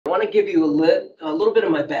want to give you a little bit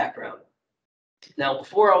of my background. Now,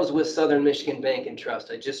 before I was with Southern Michigan Bank and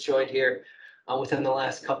Trust, I just joined here within the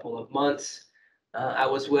last couple of months. I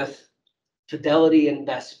was with Fidelity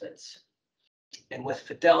Investments. And with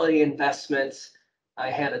Fidelity Investments,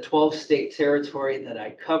 I had a 12-state territory that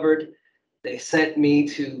I covered. They sent me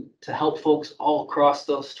to help folks all across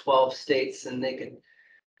those 12 states, and they could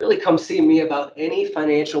really come see me about any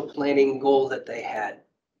financial planning goal that they had.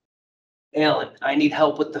 Alan, I need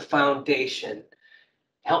help with the foundation.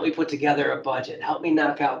 Help me put together a budget. Help me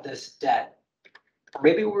knock out this debt.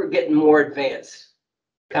 Maybe we're getting more advanced.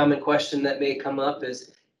 Common question that may come up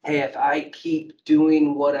is, hey, if I keep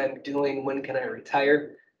doing what I'm doing, when can I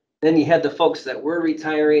retire? Then you had the folks that were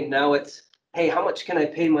retiring. Now it's, hey, how much can I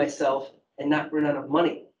pay myself and not run out of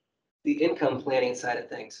money? The income planning side of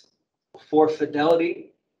things. For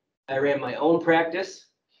Fidelity, I ran my own practice.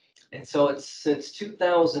 And so it's since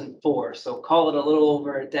 2004. So call it a little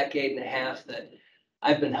over a decade and a half that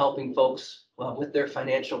I've been helping folks with their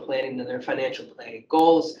financial planning and their financial planning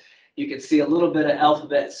goals. You can see a little bit of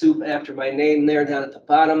alphabet soup after my name there down at the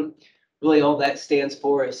bottom. Really all that stands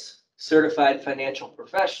for is Certified Financial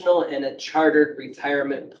Professional and a Chartered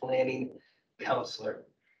Retirement Planning Counselor.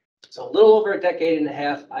 So a little over a decade and a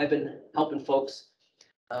half, I've been helping folks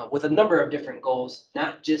with a number of different goals,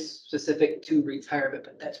 not just specific to retirement,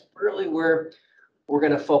 but that's really where we're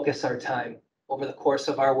going to focus our time over the course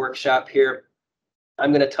of our workshop here.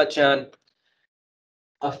 I'm going to touch on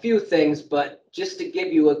a few things, but just to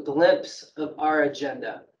give you a glimpse of our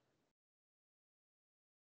agenda.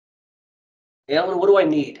 Alan, what do I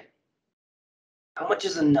need? How much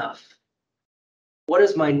is enough? What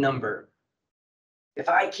is my number? If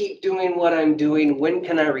I keep doing what I'm doing, when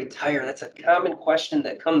can I retire? That's a common question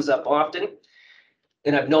that comes up often.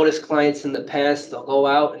 And I've noticed clients in the past, they'll go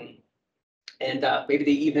out and maybe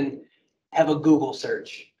they even have a Google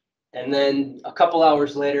search. And then a couple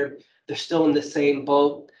hours later, they're still in the same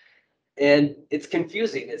boat. And it's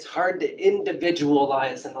confusing. It's hard to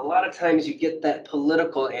individualize. And a lot of times you get that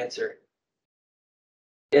political answer.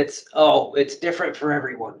 It's, oh, it's different for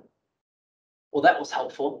everyone. Well, that was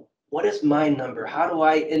helpful. What is my number? How do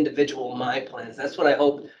I individual my plans? That's what I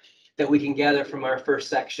hope that we can gather from our first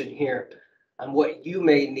section here on what you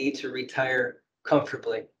may need to retire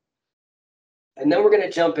comfortably. And then we're going to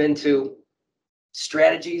jump into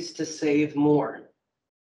strategies to save more.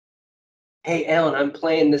 Hey, Alan, I'm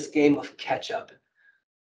playing this game of catch up.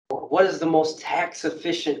 Or what is the most tax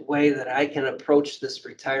efficient way that I can approach this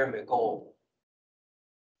retirement goal?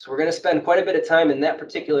 So we're going to spend quite a bit of time in that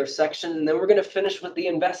particular section, and then we're going to finish with the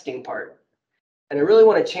investing part. And I really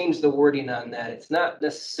want to change the wording on that. It's not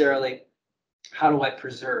necessarily how do I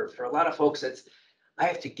preserve. For a lot of folks, it's I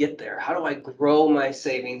have to get there. How do I grow my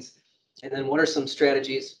savings? And then what are some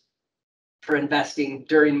strategies for investing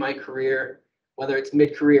during my career, whether it's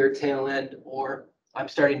mid-career, tail end, or I'm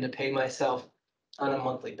starting to pay myself on a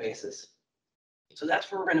monthly basis. So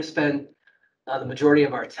that's where we're going to spend the majority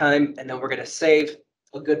of our time, and then we're going to save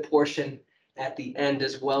a good portion at the end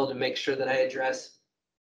as well to make sure that I address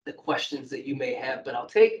the questions that you may have. But I'll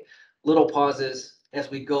take little pauses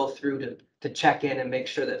as we go through to check in and make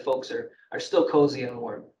sure that folks are still cozy and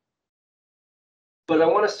warm. But I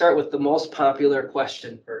want to start with the most popular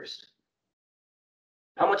question first.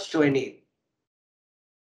 How much do I need?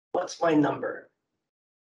 What's my number?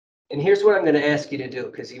 And here's what I'm going to ask you to do,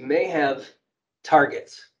 because you may have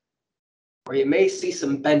targets, or you may see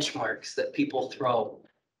some benchmarks that people throw.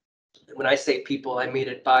 When I say people, I mean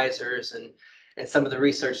advisors and some of the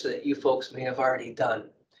research that you folks may have already done.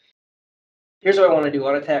 Here's what I want to do.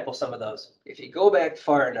 I want to tackle some of those. If you go back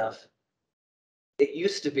far enough, it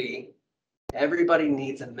used to be everybody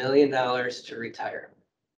needs $1 million to retire.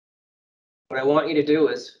 What I want you to do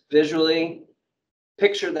is visually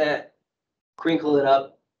picture that, crinkle it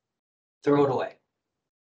up, throw it away.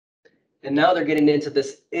 And now they're getting into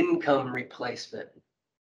this income replacement.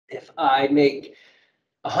 If I make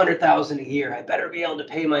 $100,000 a year, I better be able to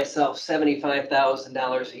pay myself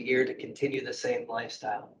 $75,000 a year to continue the same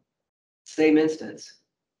lifestyle. Same instance.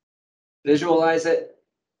 Visualize it,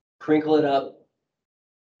 crinkle it up,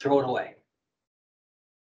 throw it away.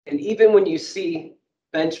 And even when you see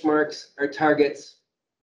benchmarks or targets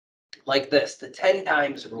like this, the 10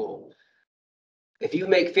 times rule, if you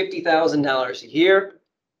make $50,000 a year,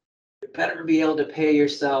 you better be able to pay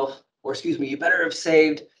yourself, or excuse me, you better have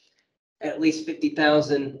saved at least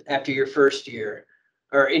 $50,000 after your first year,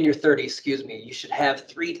 or in your 30s, excuse me. You should have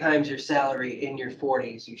 3 times your salary in your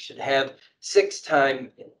 40s. You should have 6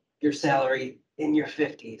 times your salary in your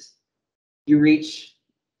 50s. You reach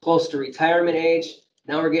close to retirement age.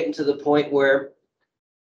 Now we're getting to the point where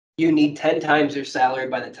You need 10 times your salary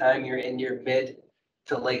by the time you're in your mid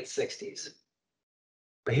to late 60s.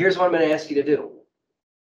 But here's what I'm going to ask you to do.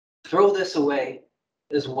 Throw this away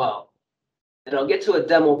as well. And I'll get to a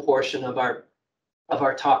demo portion of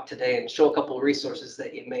our talk today and show a couple of resources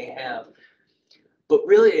that you may have. But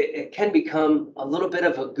really, it can become a little bit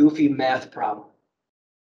of a goofy math problem.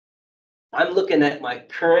 I'm looking at my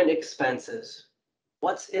current expenses.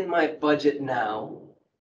 What's in my budget now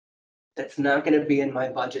that's not going to be in my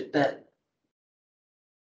budget then?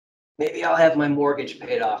 Maybe I'll have my mortgage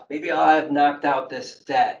paid off. Maybe I'll have knocked out this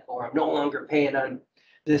debt, or I'm no longer paying on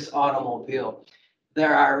this automobile.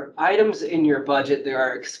 There are items in your budget, there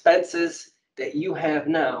are expenses that you have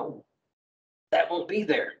now that won't be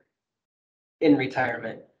there in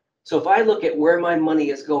retirement. So if I look at where my money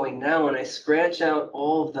is going now and I scratch out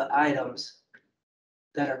all of the items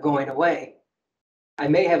that are going away, I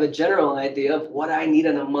may have a general idea of what I need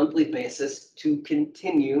on a monthly basis to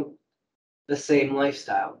continue the same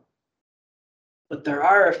lifestyle. But there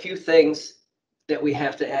are a few things that we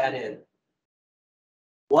have to add in.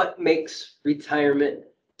 What makes retirement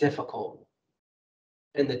difficult?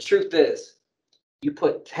 And the truth is, you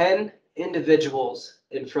put 10 individuals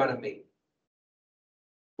in front of me.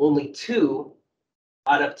 Only 2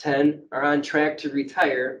 out of 10 are on track to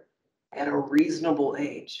retire at a reasonable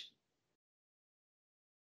age.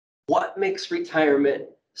 What makes retirement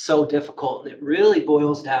so difficult? And it really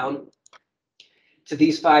boils down to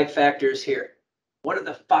these 5 factors here. What are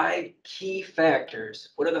the 5 key factors?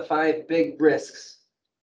 What are the 5 big risks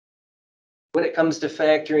when it comes to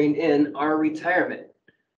factoring in our retirement?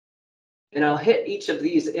 And I'll hit each of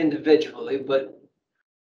these individually, but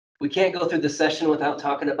we can't go through the session without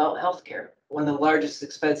talking about healthcare, one of the largest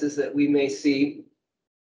expenses that we may see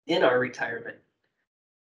in our retirement.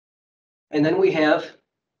 And then we have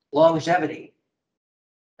longevity.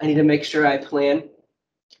 I need to make sure I plan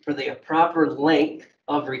for the proper length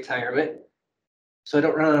of retirement so I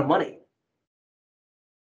don't run out of money.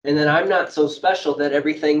 And then I'm not so special that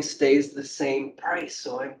everything stays the same price.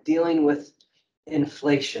 So I'm dealing with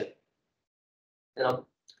inflation. And I'll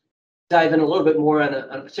dive in a little bit more on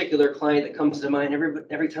a particular client that comes to mind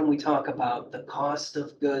every time we talk about the cost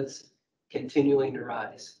of goods continuing to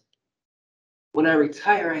rise. When I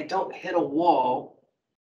retire, I don't hit a wall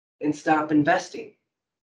and stop investing.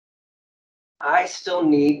 I still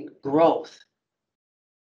need growth.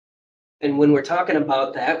 And when we're talking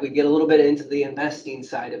about that, we get a little bit into the investing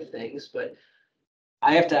side of things, but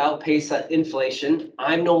I have to outpace that inflation.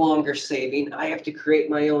 I'm no longer saving. I have to create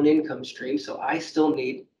my own income stream. So I still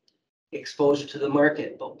need exposure to the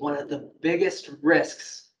market. But one of the biggest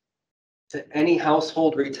risks to any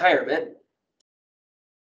household retirement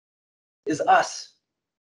is us.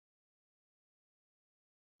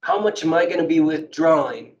 How much am I going to be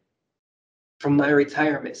withdrawing from my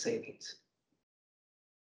retirement savings?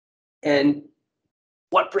 And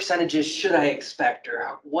what percentages should I expect,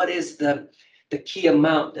 or what is the key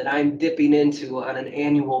amount that I'm dipping into on an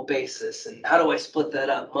annual basis? And how do I split that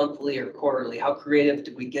up monthly or quarterly? How creative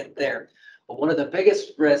do we get there? But one of the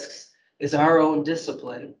biggest risks is our own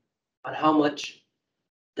discipline on how much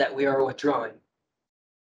that we are withdrawing.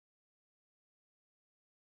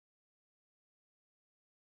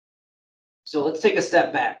 So let's take a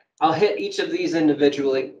step back. I'll hit each of these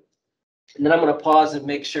individually, and then I'm going to pause and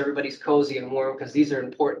make sure everybody's cozy and warm because these are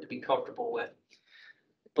important to be comfortable with.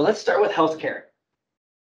 But let's start with healthcare.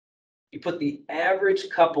 You put the average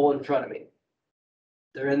couple in front of me.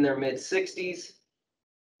 They're in their mid-60s.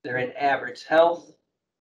 They're in average health.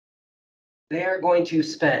 They are going to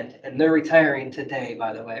spend, and they're retiring today,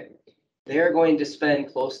 by the way, they are going to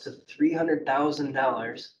spend close to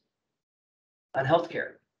 $300,000 on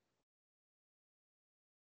healthcare.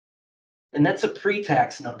 And that's a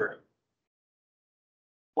pre-tax number.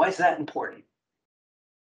 Why is that important?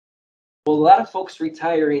 Well, a lot of folks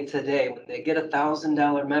retiring today, when they get a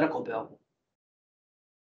 $1,000 medical bill,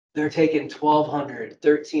 they're taking $1,200,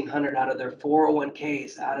 $1,300 out of their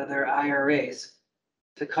 401ks, out of their IRAs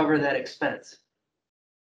to cover that expense.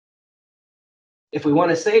 If we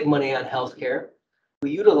want to save money on healthcare,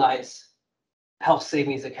 we utilize health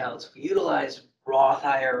savings accounts. We utilize Roth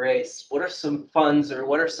IRAs. What are some funds or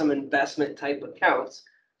what are some investment type accounts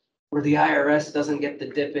where the IRS doesn't get to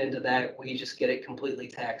dip into that? We just get it completely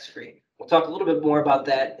tax-free. We'll talk a little bit more about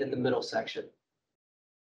that in the middle section.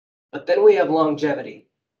 But then we have longevity,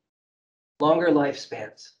 longer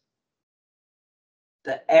lifespans.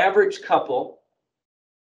 The average couple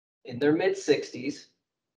in their mid-60s,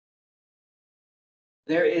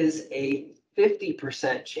 there is a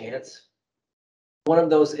 50% chance one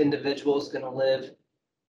of those individuals is going to live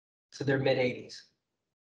to their mid-80s.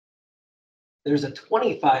 there's a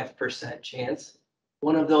 25% chance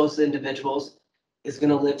one of those individuals is going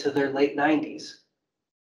to live to their late 90s.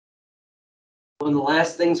 One of the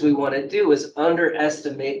last things we want to do is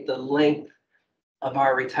underestimate the length of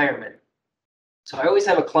our retirement. So I always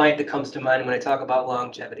have a client that comes to mind when I talk about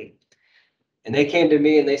longevity. And they came to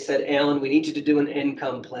me and they said, Alan, we need you to do an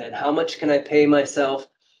income plan. How much can I pay myself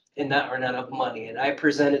and not run out of money? And I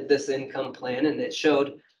presented this income plan and it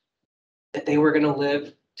showed that they were going to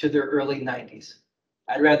live to their early 90s.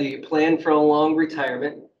 I'd rather you plan for a long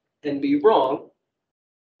retirement and be wrong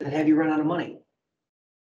than have you run out of money.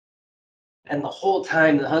 And the whole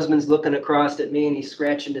time the husband's looking across at me and he's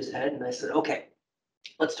scratching his head. And I said, okay,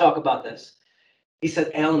 let's talk about this. He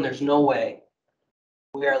said, Alan, there's no way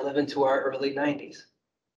we are living to our early 90s.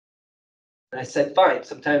 And I said, fine.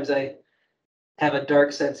 Sometimes I have a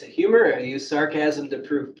dark sense of humor. I use sarcasm to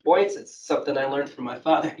prove points. It's something I learned from my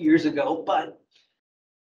father years ago. But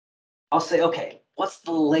I'll say, okay, what's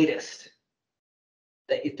the latest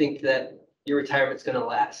that you think that your retirement's going to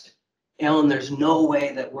last? Alan, there's no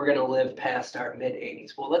way that we're going to live past our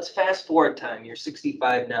mid-80s. Well, let's fast forward time. You're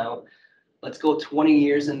 65 now. Let's go 20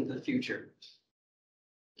 years into the future.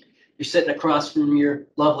 You're sitting across from your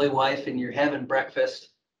lovely wife and you're having breakfast.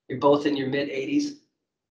 You're both in your mid-80s.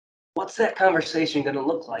 What's that conversation going to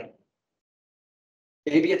look like?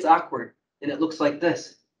 Maybe it's awkward and it looks like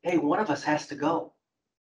this. Hey, one of us has to go.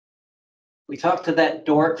 We talked to that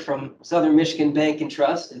dork from Southern Michigan Bank and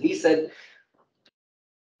Trust, and he said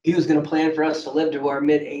he was going to plan for us to live to our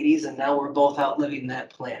mid-80s, and now we're both outliving that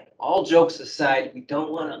plan. All jokes aside, we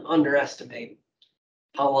don't want to underestimate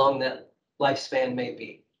how long that lifespan may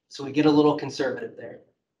be. So we get a little conservative there.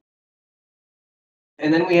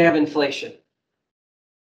 And then we have inflation.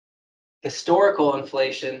 Historical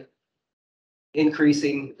inflation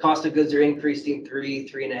increasing, cost of goods are increasing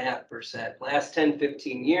 3.5%. Last 10,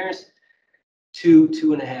 15 years,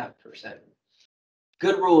 2.5%.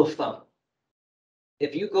 Good rule of thumb.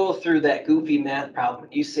 If you go through that goofy math problem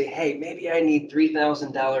and you say, hey, maybe I need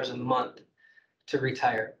 $3,000 a month to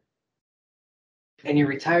retire, and you're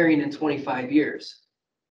retiring in 25 years,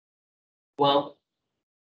 well,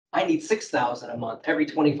 I need $6,000 a month. Every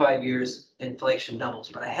 25 years, inflation doubles.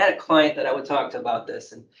 But I had a client that I would talk to about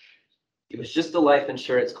this, and he was just a life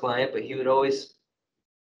insurance client, but he would always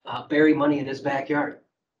bury money in his backyard.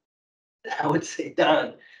 I would say,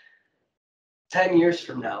 Don, 10 years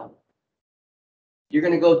from now, you're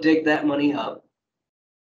going to go dig that money up,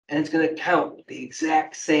 and it's going to count the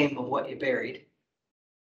exact same of what you buried,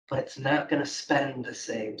 but it's not going to spend the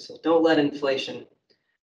same. So don't let inflation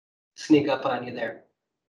sneak up on you there.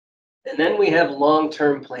 And then we have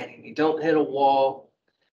long-term planning. You don't hit a wall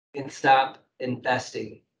and stop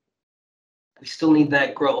investing. We still need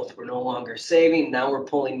that growth. We're no longer saving. Now we're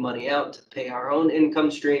pulling money out to pay our own income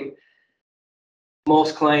stream.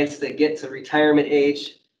 Most clients that get to retirement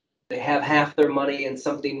age, they have half their money in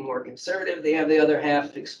something more conservative. They have the other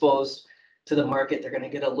half exposed to the market. They're going to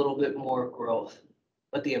get a little bit more growth.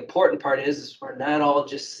 But the important part is we're not all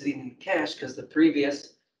just sitting in cash, because the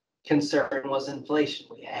previous concern was inflation.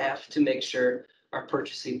 We have to make sure our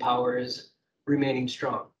purchasing power is remaining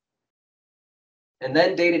strong. And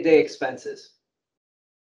then day-to-day expenses.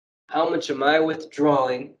 How much am I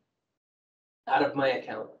withdrawing out of my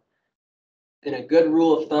account? And a good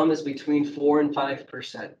rule of thumb is between 4 and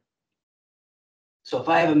 5%. So if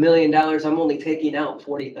I have $1 million, I'm only taking out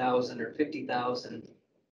 40,000 or 50,000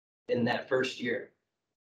 in that first year.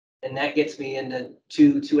 And that gets me into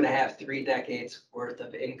 2.5, 3 decades worth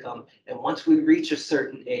of income. And once we reach a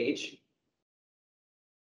certain age,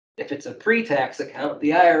 if it's a pre-tax account,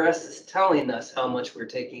 the IRS is telling us how much we're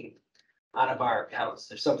taking out of our accounts.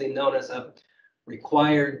 There's something known as a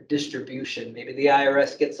required distribution. Maybe the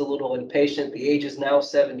IRS gets a little impatient. The age is now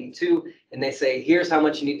 72, and they say, here's how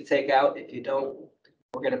much you need to take out. If you don't,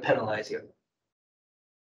 we're going to penalize you.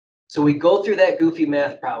 So we go through that goofy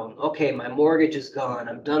math problem. Okay, my mortgage is gone.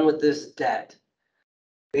 I'm done with this debt.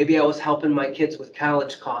 Maybe I was helping my kids with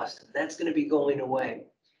college costs. That's going to be going away.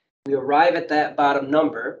 We arrive at that bottom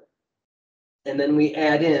number, and then we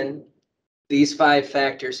add in these 5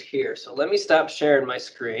 factors here. So let me stop sharing my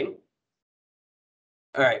screen.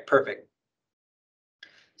 All right, perfect.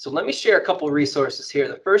 So let me share a couple of resources here.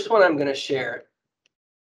 The first one I'm going to share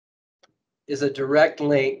is a direct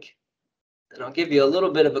link, and I'll give you a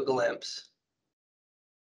little bit of a glimpse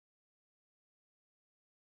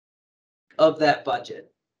of that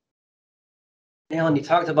budget. Alan, you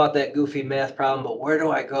talked about that goofy math problem, but where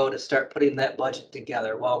do I go to start putting that budget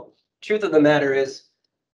together? Well, truth of the matter is,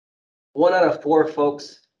 1 out of 4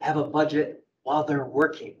 folks have a budget while they're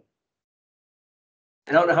working.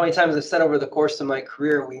 I don't know how many times I've said over the course of my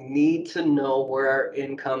career, we need to know where our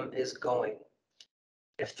income is going.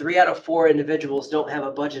 If 3 out of 4 individuals don't have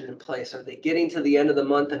a budget in place, are they getting to the end of the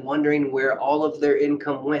month and wondering where all of their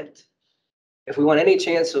income went? If we want any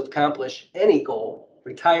chance to accomplish any goal,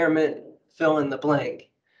 retirement, fill in the blank,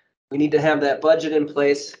 we need to have that budget in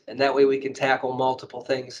place, and that way we can tackle multiple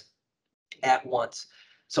things at once.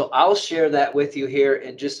 So I'll share that with you here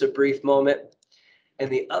in just a brief moment. And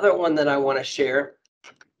the other one that I want to share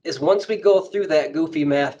is once we go through that goofy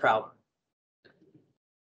math problem,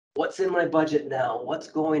 what's in my budget now? What's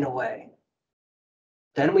going away?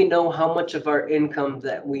 Then we know how much of our income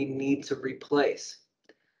that we need to replace.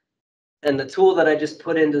 And the tool that I just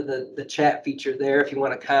put into the chat feature there, if you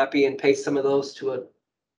want to copy and paste some of those to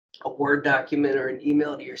a Word document or an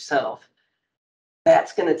email to yourself,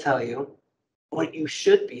 that's going to tell you what you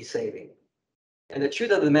should be saving. And the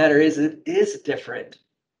truth of the matter is, it is different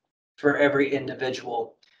for every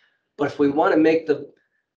individual. But if we want to make the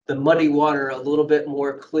muddy water a little bit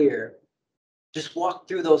more clear, just walk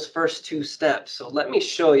through those first 2 steps. So let me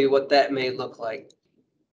show you what that may look like.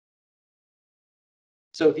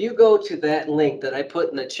 So if you go to that link that I put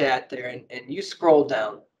in the chat there and you scroll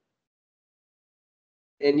down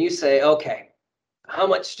and you say, okay, how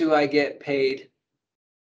much do I get paid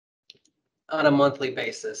on a monthly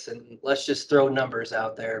basis? And let's just throw numbers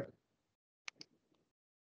out there.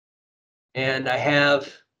 And I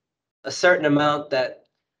have a certain amount that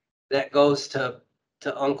goes to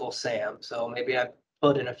Uncle Sam. So maybe I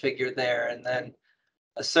put in a figure there, and then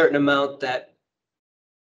a certain amount that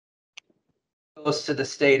goes to the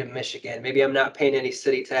state of Michigan. Maybe I'm not paying any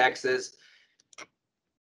city taxes.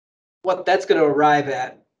 What that's going to arrive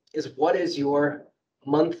at is what is your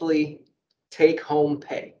monthly take-home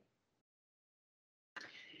pay?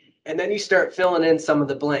 And then you start filling in some of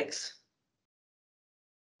the blanks.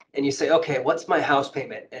 And you say, okay, what's my house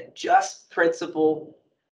payment? And just principal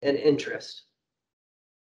and interest.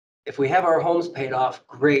 If we have our homes paid off,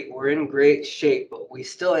 great, we're in great shape, but we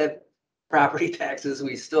still have property taxes,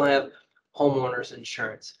 we still have homeowners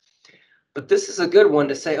insurance. But this is a good one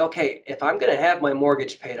to say, okay, if I'm going to have my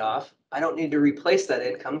mortgage paid off, I don't need to replace that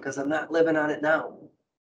income because I'm not living on it now.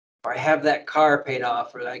 Or I have that car paid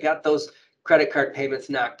off, or I got those credit card payments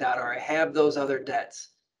knocked out, or I have those other debts.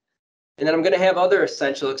 And then I'm going to have other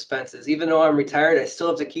essential expenses. Even though I'm retired, I still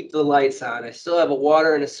have to keep the lights on. I still have a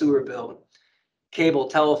water and a sewer bill, cable,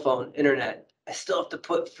 telephone, internet. I still have to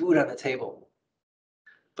put food on the table.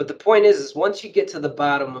 But the point is once you get to the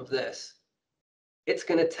bottom of this, it's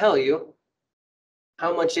going to tell you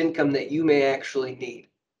how much income that you may actually need.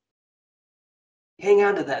 Hang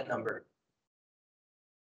on to that number.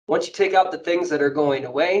 Once you take out the things that are going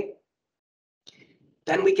away,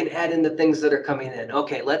 then we can add in the things that are coming in.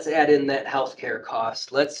 Okay, let's add in that healthcare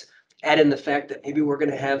cost. Let's add in the fact that maybe we're going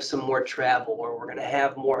to have some more travel, or we're going to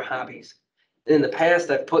have more hobbies. And in the past,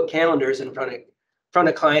 I've put calendars in front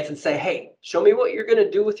of clients and say, hey, show me what you're going to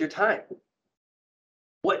do with your time.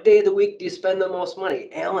 What day of the week do you spend the most money?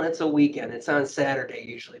 Alan, it's a weekend. It's on Saturday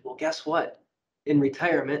usually. Well, guess what? In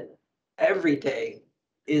retirement, every day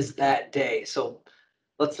is that day. So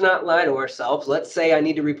let's not lie to ourselves. Let's say I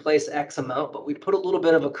need to replace X amount, but we put a little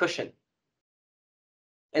bit of a cushion.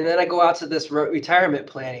 And then I go out to this retirement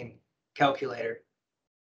planning calculator.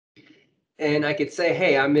 And I could say,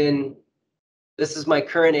 hey, this is my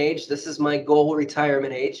current age. This is my goal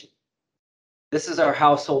retirement age. This is our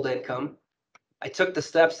household income. I took the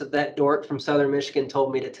steps that dork from Southern Michigan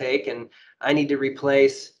told me to take, and I need to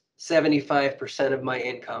replace 75% of my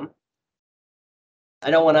income. I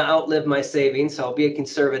don't want to outlive my savings, so I'll be a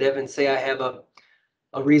conservative and say I have a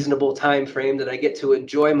reasonable time frame that I get to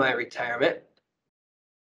enjoy my retirement.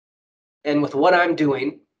 And with what I'm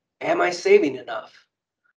doing, am I saving enough?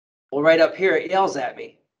 Well, right up here, it yells at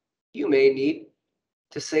me. You may need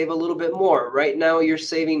to save a little bit more. Right now, you're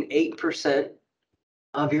saving 8%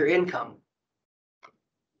 of your income.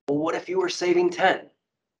 Well, what if you were saving 10?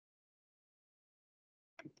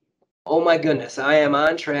 Oh my goodness, I am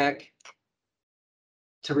on track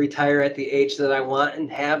to retire at the age that I want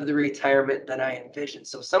and have the retirement that I envision.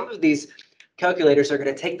 So some of these calculators are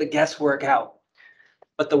going to take the guesswork out.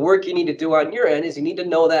 But the work you need to do on your end is you need to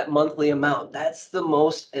know that monthly amount. That's the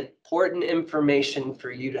most important information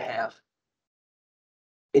for you to have.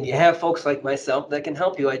 And you have folks like myself that can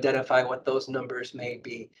help you identify what those numbers may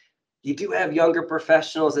be. You do have younger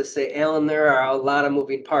professionals that say, Alan, there are a lot of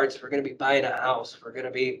moving parts. We're going to be buying a house. We're going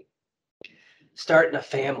to be starting a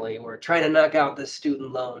family. We're trying to knock out this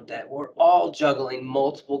student loan debt. We're all juggling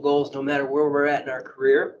multiple goals no matter where we're at in our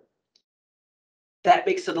career. That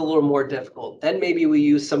makes it a little more difficult. Then maybe we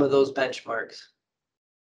use some of those benchmarks.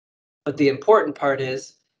 But the important part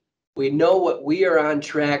is we know what we are on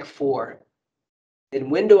track for.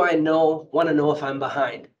 And when do I want to know if I'm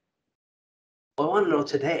behind? Well, I want to know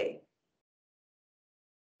today.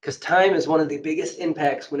 Because time is one of the biggest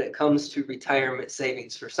impacts when it comes to retirement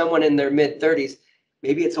savings. For someone in their mid-30s,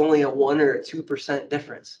 maybe it's only a 1 or a 2%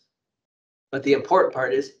 difference. But the important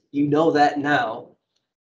part is you know that now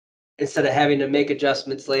instead of having to make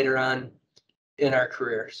adjustments later on in our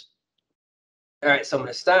careers. All right, so I'm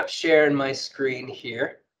going to stop sharing my screen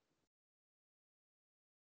here.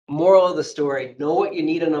 Moral of the story, know what you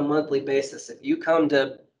need on a monthly basis. If you come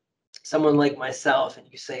to someone like myself and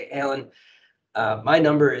you say, Alan, my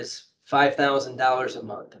number is $5,000 a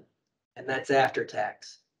month, and that's after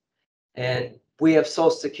tax. And we have Social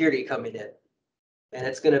Security coming in, and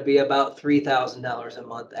it's going to be about $3,000 a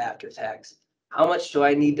month after tax. How much do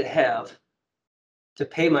I need to have to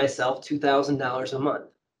pay myself $2,000 a month?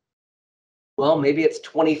 Well, maybe it's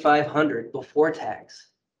 $2,500 before tax.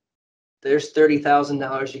 There's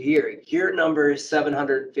 $30,000 a year. Your number is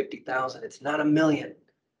 $750,000. It's not $1 million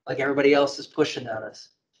like everybody else is pushing on us.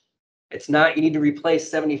 It's not you need to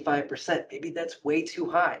replace 75%. Maybe that's way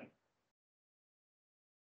too high.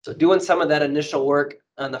 So doing some of that initial work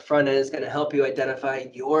on the front end is going to help you identify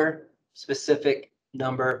your specific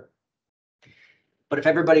number. But if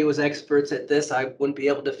everybody was experts at this, I wouldn't be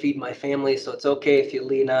able to feed my family. So it's okay if you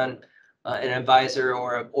lean on an advisor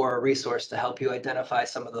or a resource to help you identify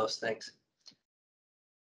some of those things.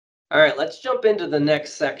 All right, let's jump into the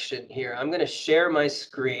next section here. I'm going to share my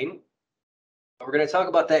screen. We're going to talk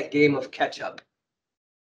about that game of catch up.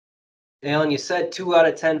 Alan, you said 2 out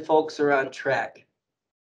of 10 folks are on track.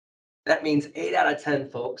 That means 8 out of 10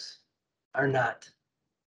 folks are not.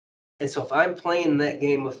 And so if I'm playing that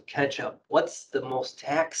game of catch up, what's the most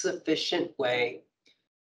tax efficient way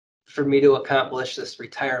for me to accomplish this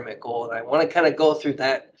retirement goal? And I want to kind of go through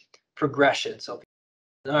that progression. So,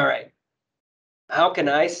 all right, how can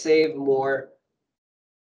I save more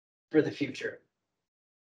for the future?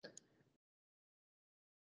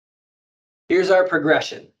 Here's our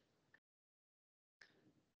progression.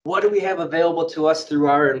 What do we have available to us through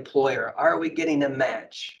our employer? Are we getting a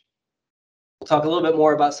match? We'll talk a little bit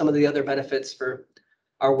more about some of the other benefits for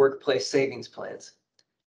our workplace savings plans.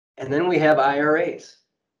 And then we have IRAs.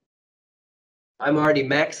 I'm already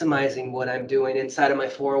maximizing what I'm doing inside of my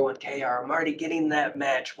 401k, or I'm already getting that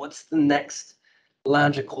match. What's the next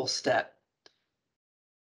logical step?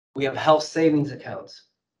 We have health savings accounts.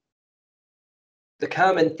 The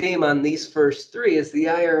common theme on these first 3 is the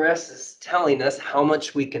IRS is telling us how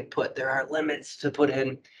much we can put. There are limits to put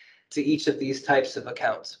in to each of these types of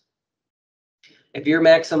accounts. If you're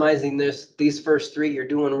maximizing these first 3, you're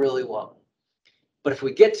doing really well. But if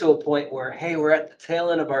we get to a point where, hey, we're at the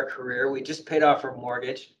tail end of our career, we just paid off our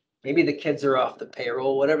mortgage, maybe the kids are off the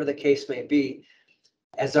payroll, whatever the case may be,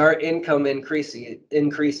 as our income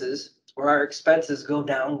increases or our expenses go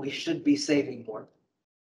down, we should be saving more.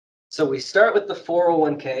 So we start with the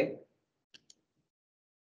 401k.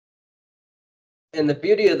 And the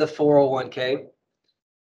beauty of the 401k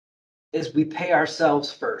is we pay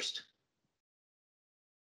ourselves first.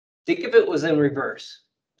 Think if it was in reverse.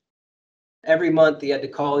 Every month you had to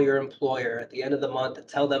call your employer at the end of the month and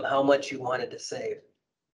tell them how much you wanted to save.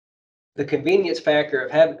 The convenience factor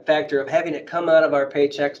of having it come out of our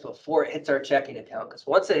paychecks before it hits our checking account. Because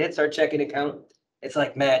once it hits our checking account, it's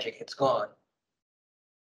like magic, it's gone.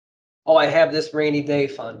 Oh, I have this rainy day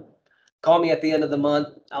fund. Call me at the end of the month,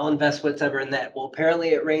 I'll invest whatever in that. Well, apparently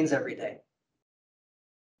it rains every day.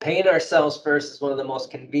 Paying ourselves first is one of the most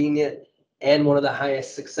convenient and one of the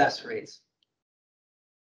highest success rates.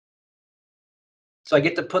 So I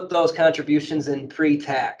get to put those contributions in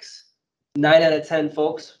pre-tax. 9 out of 10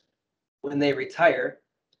 folks, when they retire,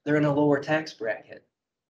 they're in a lower tax bracket.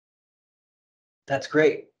 That's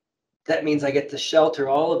great. That means I get to shelter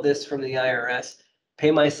all of this from the IRS, pay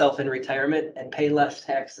myself in retirement, and pay less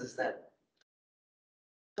taxes then.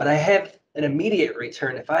 But I have an immediate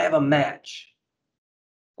return. If I have a match,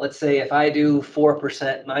 let's say if I do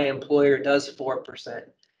 4%, my employer does 4%,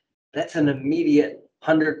 that's an immediate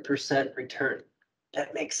 100% return.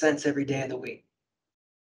 That makes sense every day of the week.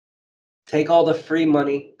 Take all the free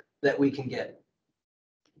money that we can get.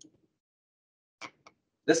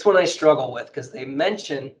 This one I struggle with because they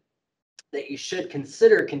mention that you should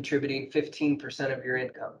consider contributing 15% of your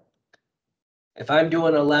income. If I'm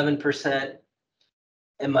doing 11%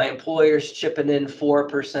 and my employer's chipping in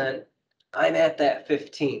 4%, I'm at that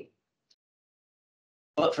 15.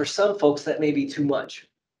 But for some folks, that may be too much.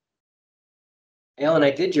 Alan,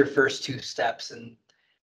 I did your first 2 steps and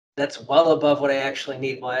That's well above what I actually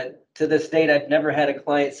need. Well, to this date, I've never had a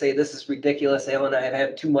client say, this is ridiculous, Alan, I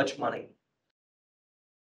have too much money.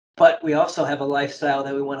 But we also have a lifestyle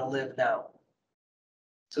that we want to live now.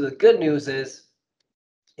 So the good news is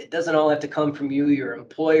it doesn't all have to come from you. Your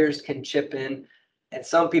employers can chip in. And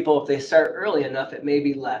some people, if they start early enough, it may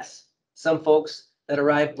be less. Some folks that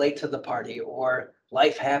arrived late to the party or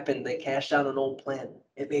life happened, they cashed out an old plan.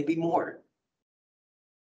 It may be more.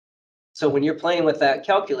 So when you're playing with that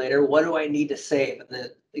calculator, what do I need to save?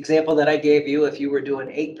 The example that I gave you, if you were doing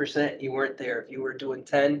 8%, you weren't there. If you were doing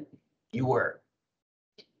 10, you were.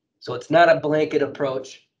 So it's not a blanket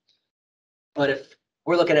approach. But if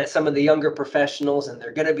we're looking at some of the younger professionals and there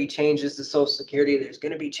are going to be changes to Social Security, there's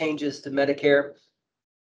going to be changes to Medicare,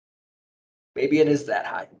 maybe it is that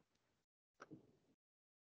high.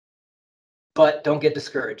 But don't get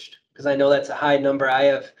discouraged, because I know that's a high number. I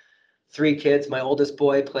have 3 kids. My oldest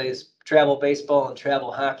boy plays travel baseball and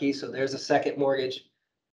travel hockey, so there's a second mortgage.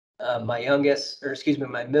 My youngest, or excuse me,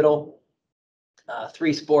 my middle,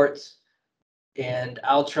 3 sports. And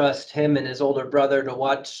I'll trust him and his older brother to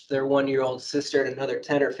watch their 1-year-old sister in another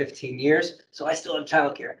 10 or 15 years. So I still have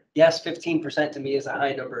childcare. Yes, 15% to me is a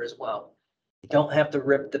high number as well. You don't have to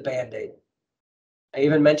rip the Band-Aid. I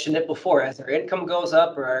even mentioned it before, as our income goes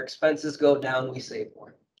up or our expenses go down, we save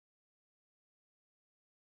more.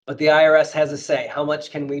 But the IRS has a say. How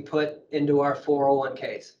much can we put into our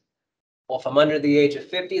 401ks? Well, if I'm under the age of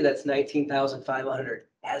 50, that's $19,500.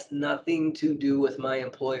 Has nothing to do with my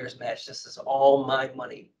employer's match. This is all my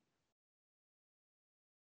money.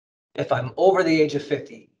 If I'm over the age of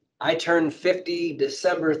 50, I turn 50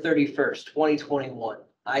 December 31st, 2021.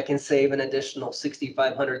 I can save an additional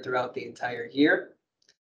 $6,500 throughout the entire year,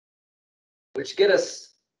 which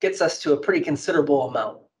gets us to a pretty considerable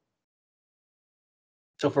amount.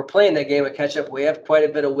 So if we're playing that game of catch up, we have quite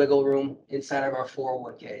a bit of wiggle room inside of our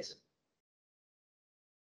 401ks.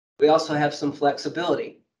 We also have some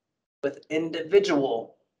flexibility with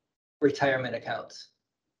individual retirement accounts.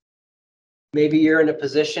 Maybe you're in a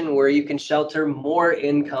position where you can shelter more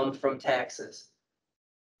income from taxes.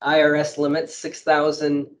 IRS limits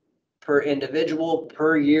 $6,000 per individual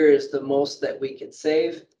per year is the most that we could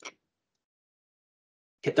save.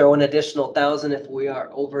 Could throw an additional $1,000 if we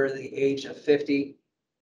are over the age of 50.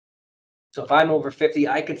 So if I'm over 50,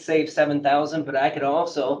 I could save $7,000, but I could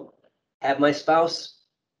also have my spouse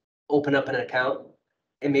open up an account,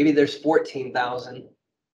 and maybe there's $14,000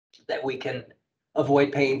 that we can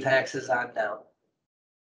avoid paying taxes on now.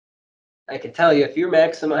 I can tell you, if you're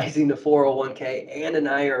maximizing the 401k and an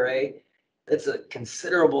IRA, that's a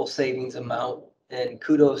considerable savings amount, and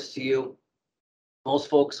kudos to you. Most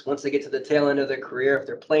folks, once they get to the tail end of their career, if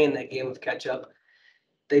they're playing that game of catch up,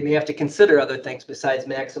 they may have to consider other things besides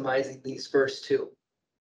maximizing these first 2.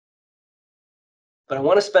 But I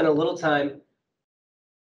want to spend a little time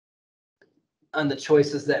on the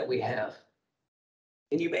choices that we have.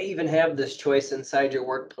 And you may even have this choice inside your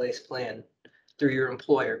workplace plan through your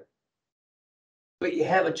employer. But you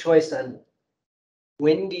have a choice on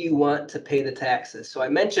when do you want to pay the taxes. So I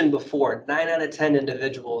mentioned before, 9 out of 10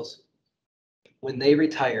 individuals, when they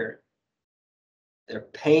retire, they're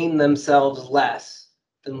paying themselves less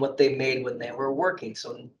than what they made when they were working.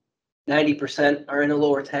 So 90% are in a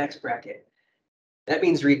lower tax bracket. That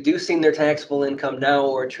means reducing their taxable income now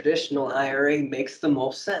or a traditional IRA makes the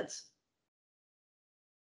most sense.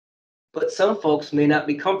 But some folks may not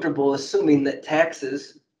be comfortable assuming that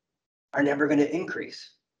taxes are never going to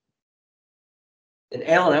increase. And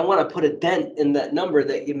Alan, I want to put a dent in that number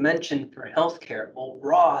that you mentioned for healthcare. Well,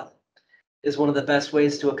 Roth is one of the best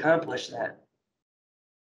ways to accomplish that.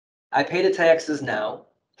 I pay the taxes now.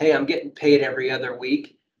 Hey, I'm getting paid every other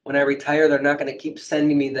week. When I retire, they're not going to keep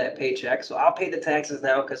sending me that paycheck. So I'll pay the taxes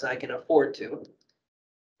now because I can afford to.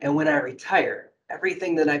 And when I retire,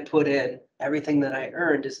 everything that I put in, everything that I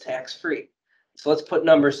earned is tax-free. So let's put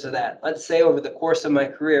numbers to that. Let's say over the course of my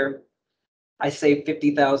career, I saved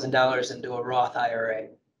 $50,000 into a Roth IRA.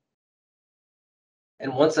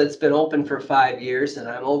 And once it's been open for 5 years and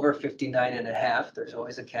I'm over 59 and a half, there's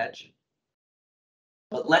always a catch.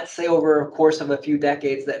 But let's say over a course of a few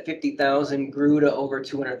decades that 50,000 grew to over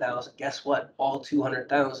 200,000. Guess what? All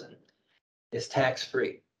 200,000 is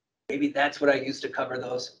tax-free. Maybe that's what I use to cover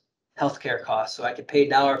those healthcare costs, so I could pay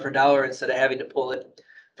dollar for dollar instead of having to pull it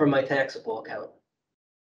from my taxable account.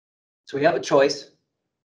 So we have a choice.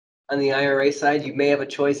 On the IRA side, you may have a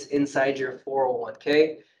choice inside your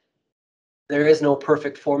 401k. There is no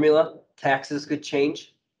perfect formula. Taxes could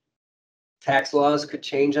change. Tax laws could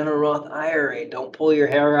change on a Roth IRA. Don't pull your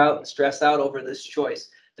hair out and stress out over this choice.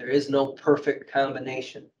 There is no perfect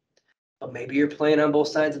combination. But maybe you're playing on both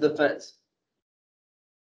sides of the fence.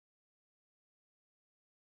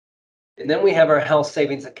 And then we have our health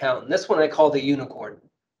savings account. And this one I call the unicorn.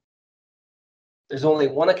 There's only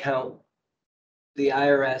one account the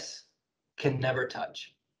IRS can never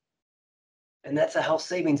touch. And that's a health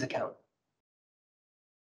savings account.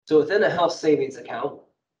 So within a health savings account,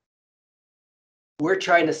 we're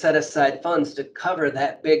trying to set aside funds to cover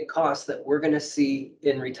that big cost that we're going to see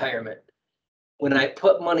in retirement. When I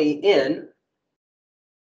put money in,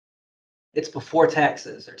 it's before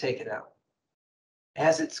taxes are taken out.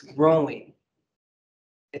 As it's growing,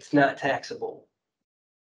 it's not taxable.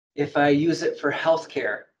 If I use it for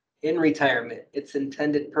healthcare in retirement, its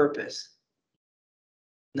intended purpose,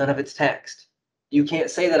 none of it's taxed. You can't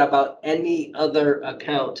say that about any other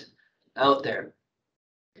account out there.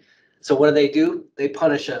 So what do? They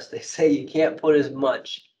punish us. They say you can't put as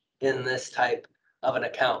much in this type of an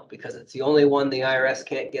account because it's the only one the IRS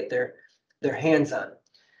can't get their hands on.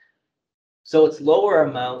 So it's lower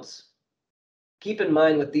amounts. Keep in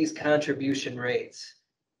mind with these contribution rates,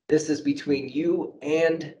 this is between you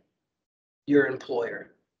and your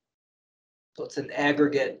employer. So it's an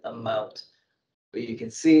aggregate amount. But you can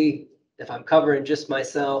see if I'm covering just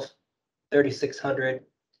myself, $3,600,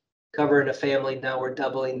 covering a family, now we're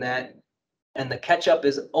doubling that. And the catch up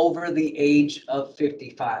is over the age of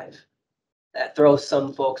 55. That throws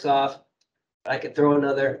some folks off. I could throw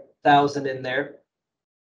another 1,000 in there,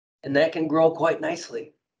 and that can grow quite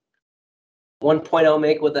nicely. One point I'll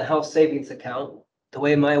make with the health savings account, the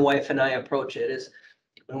way my wife and I approach it is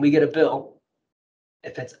when we get a bill,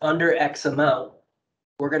 if it's under X amount,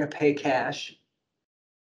 we're going to pay cash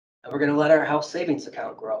and we're going to let our house savings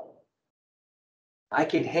account grow. I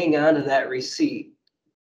can hang on to that receipt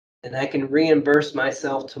and I can reimburse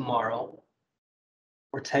myself tomorrow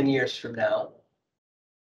or 10 years from now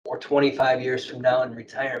or 25 years from now in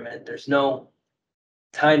retirement. There's no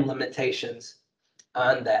time limitations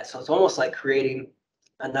on that. So it's almost like creating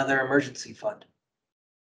another emergency fund.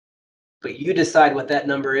 But you decide what that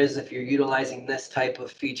number is if you're utilizing this type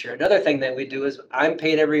of feature. Another thing that we do is I'm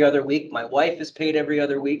paid every other week. My wife is paid every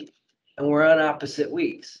other week, and we're on opposite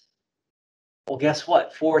weeks. Well, guess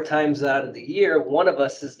what? 4 times out of the year, one of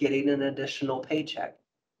us is getting an additional paycheck.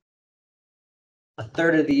 A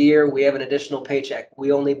third of the year, we have an additional paycheck.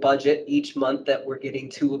 We only budget each month that we're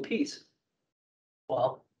getting 2 apiece.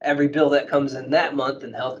 Well, every bill that comes in that month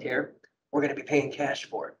in healthcare, we're going to be paying cash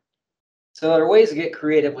for it. So there are ways to get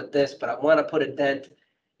creative with this, but I want to put a dent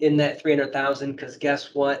in that 300,000 because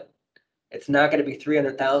guess what? It's not going to be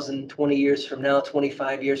 300,000 20 years from now,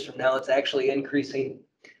 25 years from now. It's actually increasing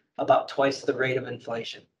about twice the rate of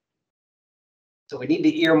inflation. So we need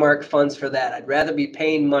to earmark funds for that. I'd rather be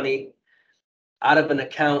paying money out of an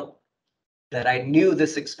account that I knew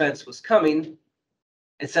this expense was coming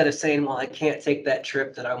instead of saying, well, I can't take that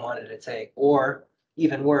trip that I wanted to take. Or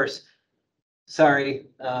even worse, sorry,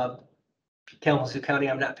 Kalamazoo County,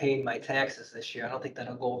 I'm not paying my taxes this year. I don't think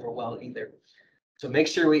that'll go over well either. So make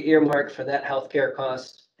sure we earmark for that healthcare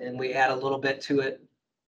cost and we add a little bit to it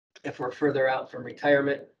if we're further out from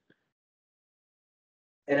retirement.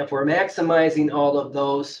 And if we're maximizing all of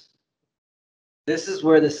those, this is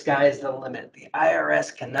where the sky is the limit. The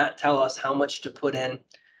IRS cannot tell us how much to put in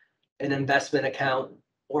an investment account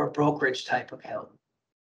or a brokerage type account.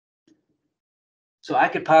 So I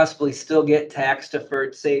could possibly still get tax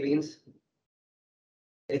deferred savings.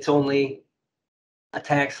 It's only a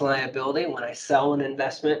tax liability when I sell an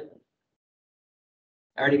investment.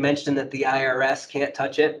 I already mentioned that the IRS can't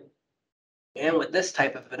touch it. And with this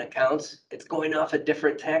type of an account, it's going off a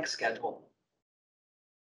different tax schedule.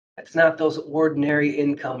 It's not those ordinary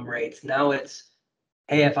income rates. Now it's,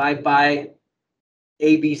 hey, if I buy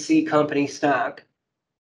ABC company stock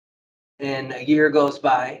and a year goes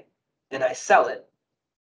by and I sell it,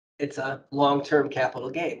 it's a long-term capital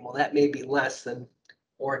gain. Well, that may be less than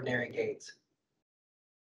ordinary gains.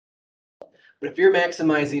 But if you're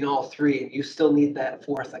maximizing all 3 and you still need that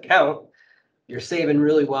 4th account, you're saving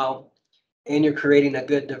really well and you're creating a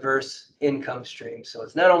good diverse income stream. So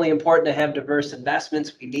it's not only important to have diverse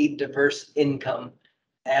investments, we need diverse income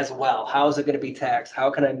as well. How is it going to be taxed?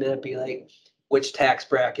 How can I manipulate which tax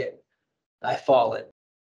bracket I fall in?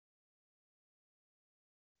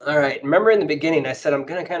 All right, remember in the beginning, I said I'm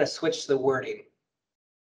going to kind of switch the wording.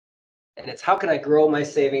 And it's how can I grow my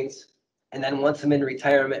savings? And then once I'm in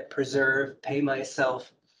retirement, preserve, pay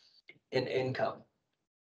myself in income.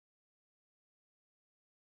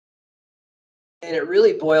 And it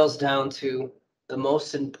really boils down to the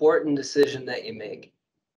most important decision that you make.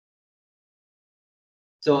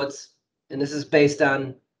 So and this is based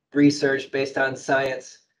on research, based on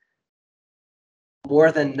science,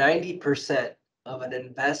 more than 90% of an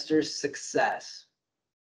investor's success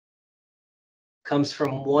comes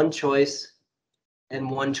from one choice and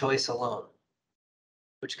one choice alone,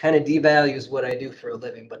 which kind of devalues what I do for a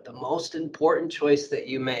living. But the most important choice that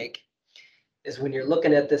you make is when you're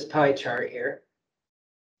looking at this pie chart here,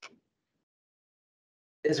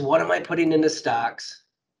 is what am I putting into stocks?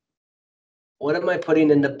 What am I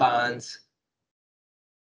putting into bonds?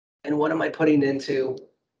 And what am I putting into,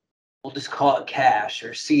 we'll just call it cash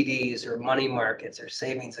or CDs or money markets or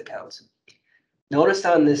savings accounts. Notice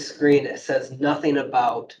on this screen, it says nothing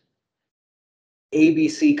about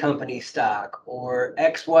ABC company stock or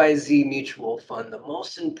XYZ mutual fund. The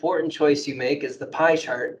most important choice you make is the pie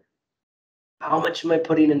chart. How much am I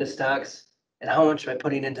putting into stocks and how much am I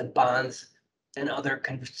putting into bonds and other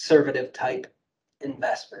conservative type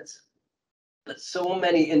investments? But so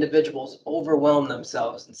many individuals overwhelm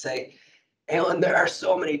themselves and say, Alan, there are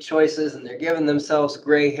so many choices, and they're giving themselves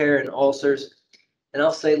gray hair and ulcers. And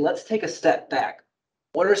I'll say, let's take a step back.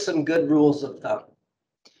 What are some good rules of thumb?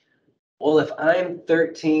 Well, if I'm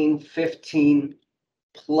 13, 15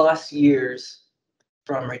 plus years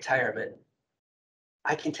from retirement,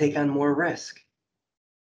 I can take on more risk.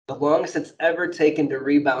 The longest it's ever taken to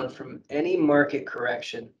rebound from any market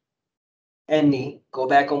correction, go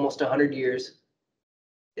back almost 100 years,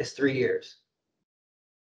 is 3 years.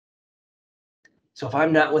 So if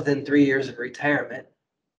I'm not within 3 years of retirement,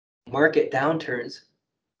 market downturns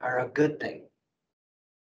are a good thing.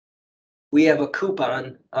 We have a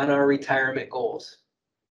coupon on our retirement goals.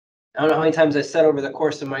 I don't know how many times I said over the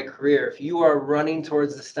course of my career, if you are running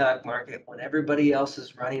towards the stock market when everybody else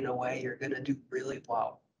is running away, you're going to do really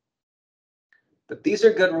well. But these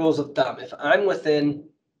are good rules of thumb. If I'm within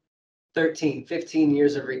 13, 15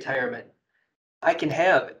 years of retirement, I can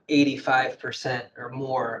have 85% or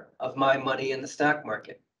more of my money in the stock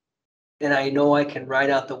market. And I know I can ride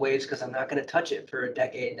out the waves because I'm not going to touch it for a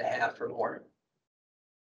decade and a half or more.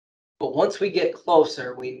 But once we get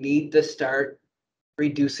closer, we need to start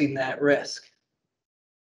reducing that risk.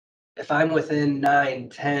 If I'm within 9,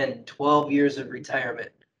 10, 12 years of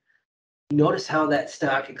retirement, notice how that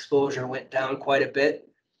stock exposure went down quite a bit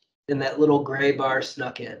and that little gray bar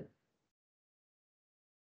snuck in.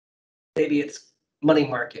 Maybe it's money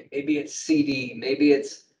market, maybe it's CD, maybe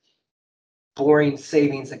it's boring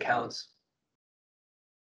savings accounts.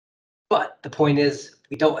 But the point is,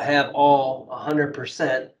 we don't have all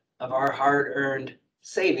 100% of our hard-earned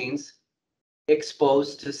savings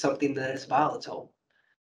exposed to something that is volatile.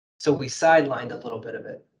 So we sidelined a little bit of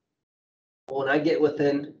it. Well, when I get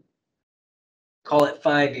within, call it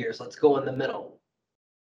 5 years, let's go in the middle,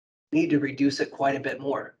 need to reduce it quite a bit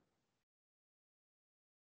more.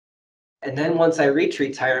 And then once I reach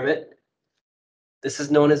retirement, this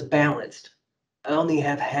is known as balanced. I only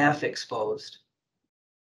have half exposed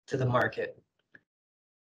to the market.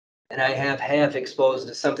 And I have half exposed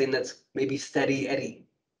to something that's maybe steady Eddie,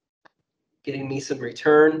 getting me some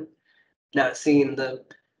return, not seeing the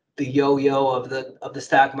yo-yo of the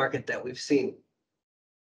stock market that we've seen.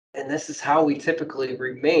 And this is how we typically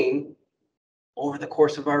remain over the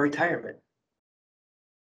course of our retirement.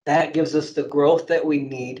 That gives us the growth that we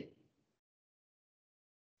need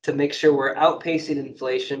to make sure we're outpacing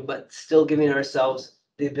inflation, but still giving ourselves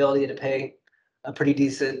the ability to pay a pretty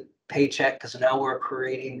decent paycheck because now we're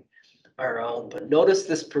creating our own. But notice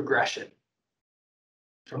this progression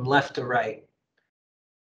from left to right.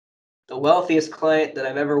 The wealthiest client that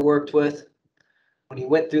I've ever worked with, when he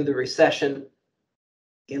went through the recession,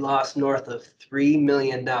 he lost north of $3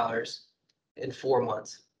 million in 4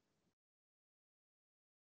 months.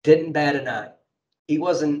 Didn't bat an eye. He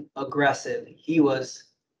wasn't aggressive. He was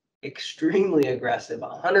extremely aggressive,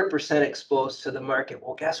 100% exposed to the market.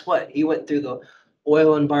 Well, guess what? He went through the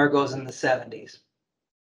oil embargoes in the 70s.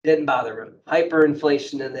 Didn't bother him.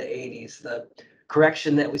 Hyperinflation in the 80s, the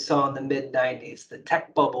correction that we saw in the mid 90s, the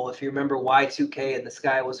tech bubble, if you remember Y2K and the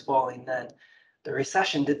sky was falling then, the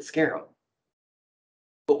recession did scare him.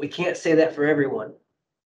 But we can't say that for everyone.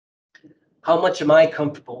 How much am I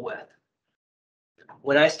comfortable with?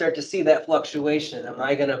 When I start to see that fluctuation, am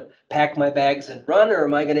I going to pack my bags and run, or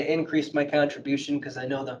am I going to increase my contribution because I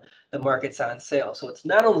know the market's on sale? So it's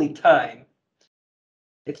not only time,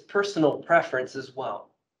 it's personal preference as well.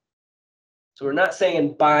 So we're not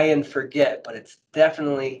saying buy and forget, but it's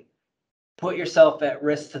definitely put yourself at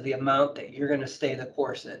risk to the amount that you're going to stay the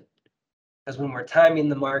course in. Because when we're timing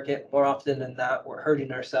the market, more often than not, we're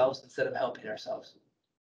hurting ourselves instead of helping ourselves.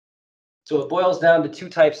 So it boils down to two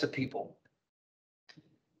types of people.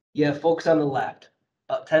 You have folks on the left,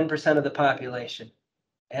 about 10% of the population.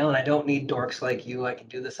 Alan, I don't need dorks like you. I can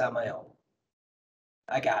do this on my own.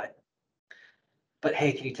 I got it. But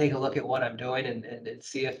hey, can you take a look at what I'm doing and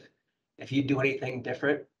see if you do anything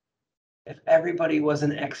different? If everybody was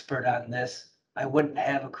an expert on this, I wouldn't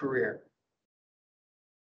have a career.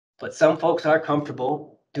 But some folks are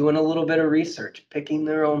comfortable doing a little bit of research, picking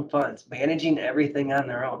their own funds, managing everything on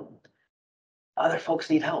their own. Other folks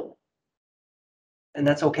need help, and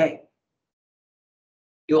that's okay.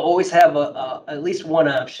 You'll always have at least one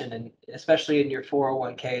option, and especially in your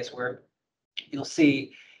 401ks, where you'll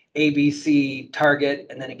see ABC target,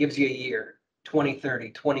 and then it gives you a year,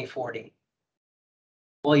 2030, 2040.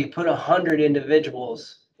 Well, you put 100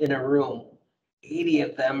 individuals in a room, 80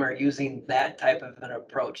 of them are using that type of an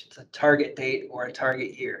approach. It's a target date or a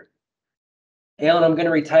target year. Alan, I'm going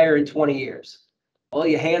to retire in 20 years. Well,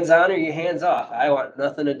 you hands on or you hands off? I want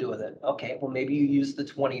nothing to do with it. Okay, well, maybe you use the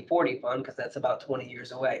 2040 fund because that's about 20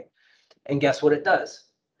 years away. And guess what it does?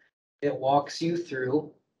 It walks you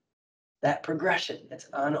through that progression. It's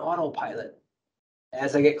on autopilot.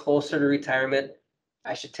 As I get closer to retirement,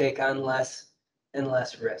 I should take on less and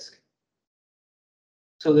less risk.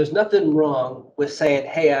 So there's nothing wrong with saying,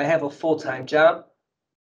 hey, I have a full-time job.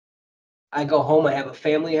 I go home, I have a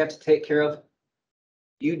family I have to take care of.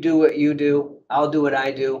 You do what you do, I'll do what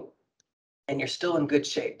I do, and you're still in good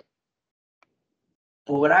shape.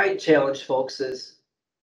 But what I challenge folks is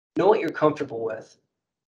know what you're comfortable with.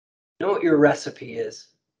 Know what your recipe is.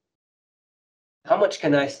 How much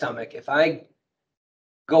can I stomach? If I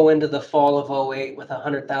go into the fall of 08 with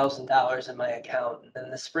 $100,000 in my account, and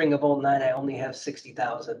in the spring of 09, I only have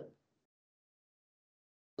 60,000.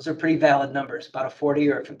 Those are pretty valid numbers, about a 40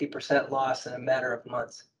 or a 50% loss in a matter of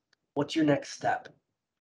months. What's your next step?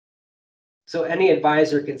 So any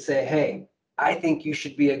advisor can say, hey, I think you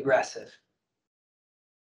should be aggressive.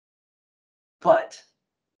 But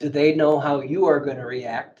do they know how you are going to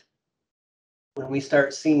react when we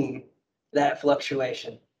start seeing that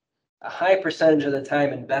fluctuation? A high percentage of the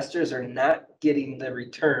time, investors are not getting the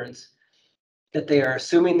returns that they are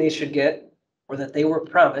assuming they should get or that they were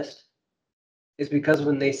promised, is because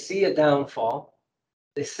when they see a downfall,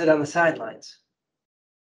 they sit on the sidelines.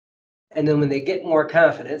 And then when they get more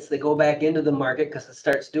confidence, they go back into the market because it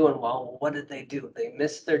starts doing well. What did they do? They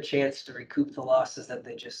missed their chance to recoup the losses that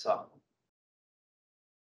they just saw.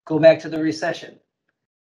 Go back to the recession.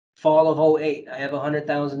 Fall of 08, I have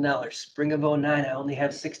 $100,000. Spring of 09, I only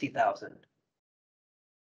have 60,000.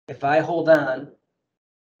 If I hold on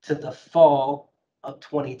to the fall of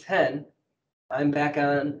 2010, I'm back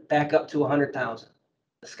up to 100,000.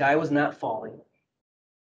 The sky was not falling.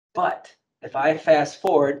 But if I fast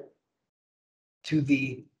forward to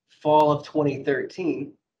the fall of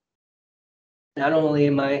 2013, not only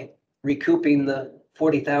am I recouping the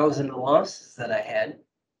 40,000 losses that I had,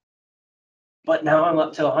 but now I'm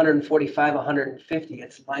up to 145, 150.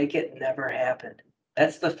 It's like it never happened.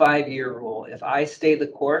 That's the 5-year rule. If I stay the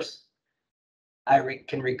course, I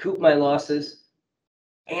can recoup my losses,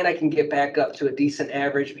 and I can get back up to a decent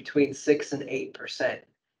average between 6 and 8%.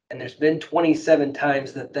 And there's been 27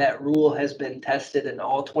 times that rule has been tested, and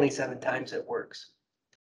all 27 times it works.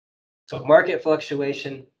 So market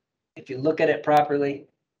fluctuation, if you look at it properly,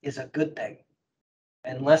 is a good thing.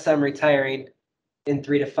 Unless I'm retiring in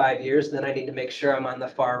 3 to 5 years, then I need to make sure I'm on the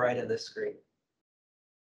far right of the screen.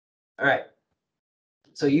 All right.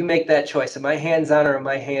 So you make that choice. Am I hands on or am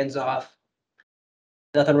I hands off?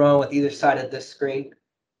 Nothing wrong with either side of this screen.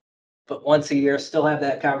 But once a year, still have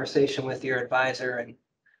that conversation with your advisor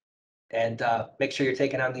and make sure you're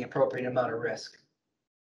taking on the appropriate amount of risk.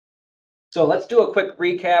 So let's do a quick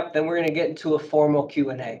recap, then we're going to get into a formal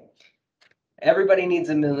Q&A. Everybody needs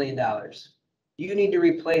 $1 million. You need to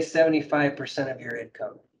replace 75% of your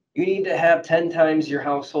income. You need to have 10 times your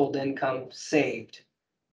household income saved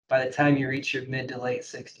by the time you reach your mid to late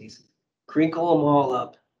 60s. Crinkle them all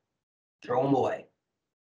up, throw them away.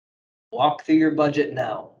 Walk through your budget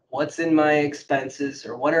now. What's in my expenses,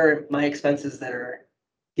 or what are my expenses that are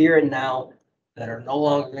here and now that are no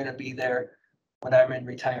longer going to be there when I'm in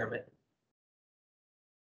retirement?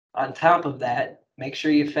 On top of that, make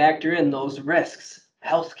sure you factor in those risks: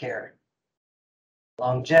 healthcare,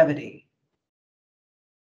 longevity,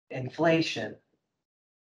 inflation,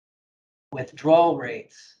 withdrawal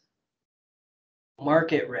rates,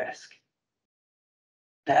 market risk.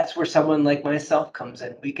 That's where someone like myself comes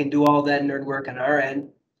in. We can do all that nerd work on our end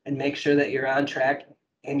and make sure that you're on track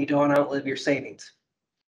and you don't outlive your savings.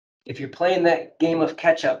 If you're playing that game of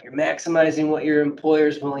catch up, you're maximizing what your employer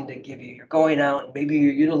is willing to give you. You're going out and maybe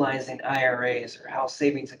you're utilizing IRAs or house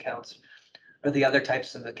savings accounts or the other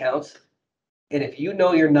types of accounts. And if you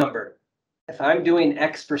know your number, if I'm doing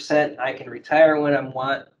X%, I can retire when I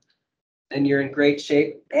want, then you're in great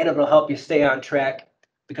shape, and it'll help you stay on track,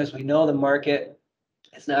 because we know the market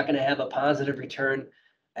is not going to have a positive return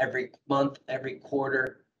every month, every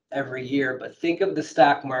quarter, every year, but think of the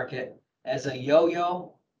stock market as a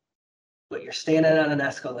yo-yo, but you're standing on an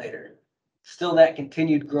escalator. Still that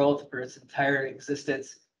continued growth for its entire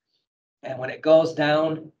existence. And when it goes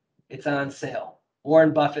down, it's on sale.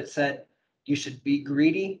 Warren Buffett said, you should be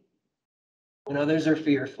greedy when others are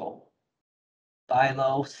fearful. Buy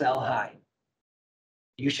low, sell high.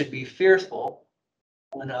 You should be fearful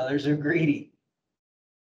when others are greedy.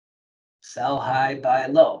 Sell high, buy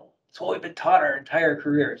low. It's what we've been taught our entire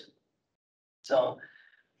careers. So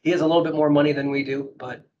he has a little bit more money than we do,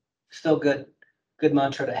 but still good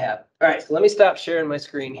mantra to have. All right, so let me stop sharing my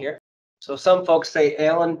screen here. So some folks say,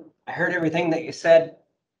 Alan, I heard everything that you said,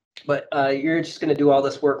 but you're just going to do all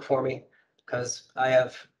this work for me because I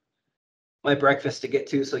have my breakfast to get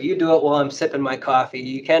to. So you do it while I'm sipping my coffee.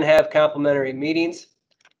 You can have complimentary meetings.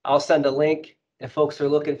 I'll send a link. If folks are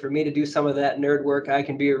looking for me to do some of that nerd work, I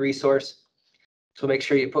can be a resource. So make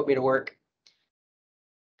sure you put me to work.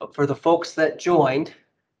 But for the folks that joined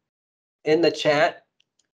in the chat,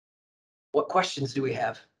 what questions do we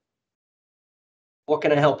have? What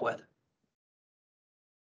can I help with?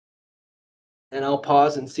 And I'll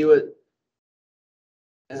pause and see what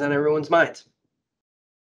is on everyone's minds.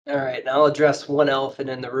 All right, now I'll address one elephant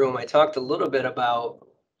in the room. I talked a little bit about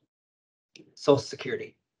Social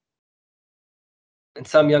Security. And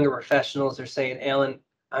some younger professionals are saying, Alan,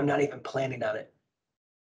 I'm not even planning on it.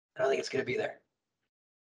 I don't think it's going to be there.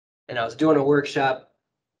 And I was doing a workshop,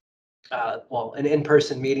 an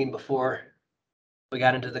in-person meeting before we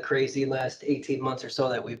got into the crazy last 18 months or so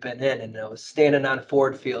that we've been in. And I was standing on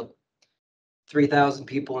Ford Field, 3,000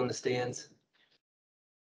 people in the stands.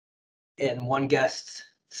 And one guest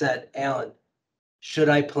said, Alan, should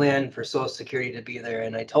I plan for Social Security to be there?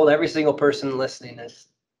 And I told every single person listening this,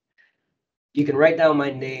 you can write down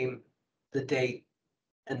my name, the date,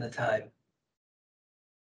 and the time.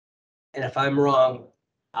 And if I'm wrong,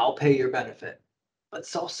 I'll pay your benefit. But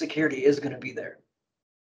Social Security is going to be there.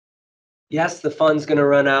 Yes, the fund's going to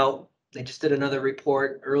run out. They just did another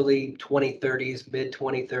report, early 2030s, mid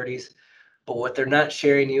 2030s. But what they're not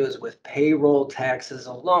sharing you is with payroll taxes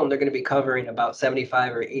alone, they're going to be covering about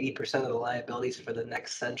 75 or 80% of the liabilities for the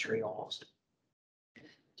next century almost.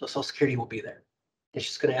 So Social Security will be there. It's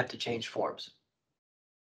just going to have to change forms.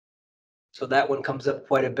 So that one comes up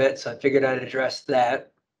quite a bit. So I figured I'd address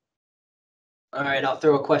that. All right, I'll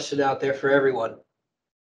throw a question out there for everyone.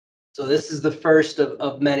 So this is the first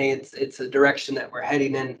of many. It's a direction that we're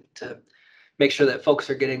heading in to make sure that folks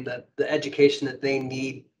are getting the education that they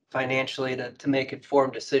need financially to make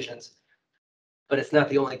informed decisions. But it's not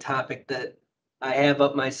the only topic that I have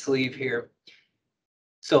up my sleeve here.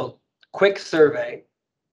 So quick survey.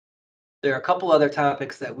 There are a couple other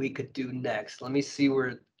topics that we could do next. Let me see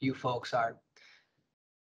where you folks are.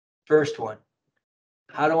 First one,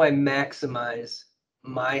 how do I maximize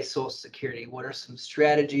my Social Security? What are some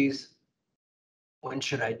strategies? When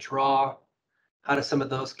should I draw? How do some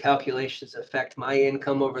of those calculations affect my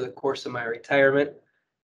income over the course of my retirement?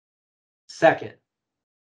 Second,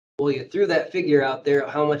 well, you threw that figure out there,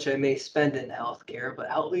 how much I may spend in healthcare, but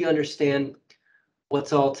help me understand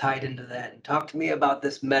what's all tied into that. And talk to me about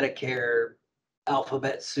this Medicare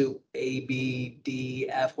alphabet soup, A, B, D,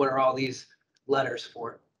 F, what are all these letters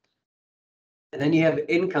for? And then you have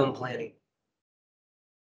income planning.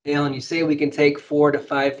 Alan, you say we can take 4 to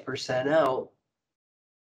 5% out,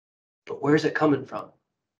 but where's it coming from?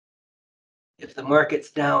 If the market's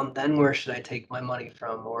down, then where should I take my money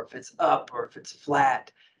from? Or if it's up, or if it's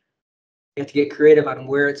flat, you have to get creative on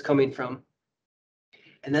where it's coming from.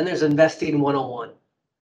 And then there's investing 101.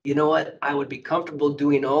 You know what? I would be comfortable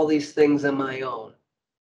doing all these things on my own.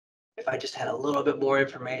 If I just had a little bit more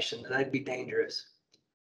information, then I'd be dangerous.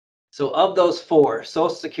 So of those four, Social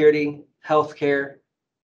Security, healthcare,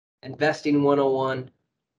 investing 101,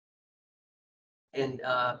 and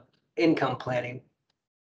income planning,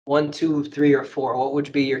 1, 2, 3, or 4, what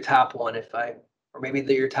would be your top one or maybe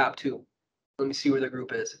your top two? Let me see where the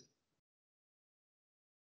group is.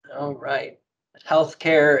 All right.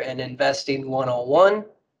 Healthcare and investing 101.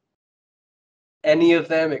 Any of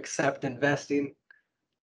them except investing.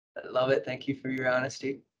 I love it. Thank you for your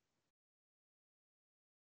honesty.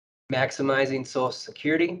 Maximizing Social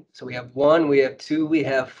Security. So we have 1, we have 2, we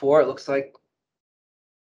have 4. It looks like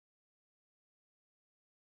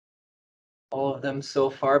all of them so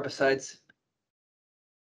far besides.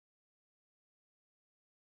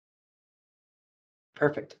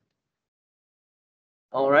 Perfect.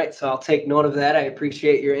 All right, so I'll take note of that. I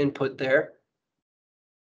appreciate your input there.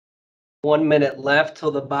 1 minute left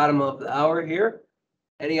till the bottom of the hour here.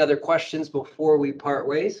 Any other questions before we part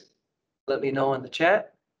ways? Let me know in the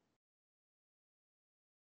chat.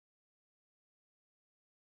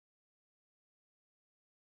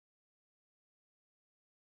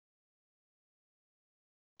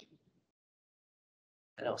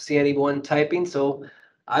 I don't see anyone typing, so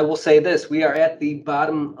I will say this. We are at the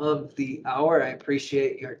bottom of the hour. I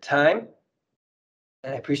appreciate your time.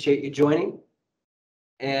 And I appreciate you joining.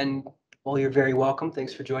 And well, you're very welcome.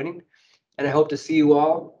 Thanks for joining. And I hope to see you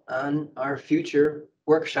all on our future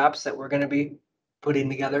workshops that we're going to be putting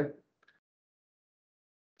together.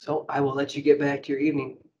 So I will let you get back to your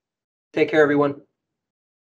evening. Take care, everyone.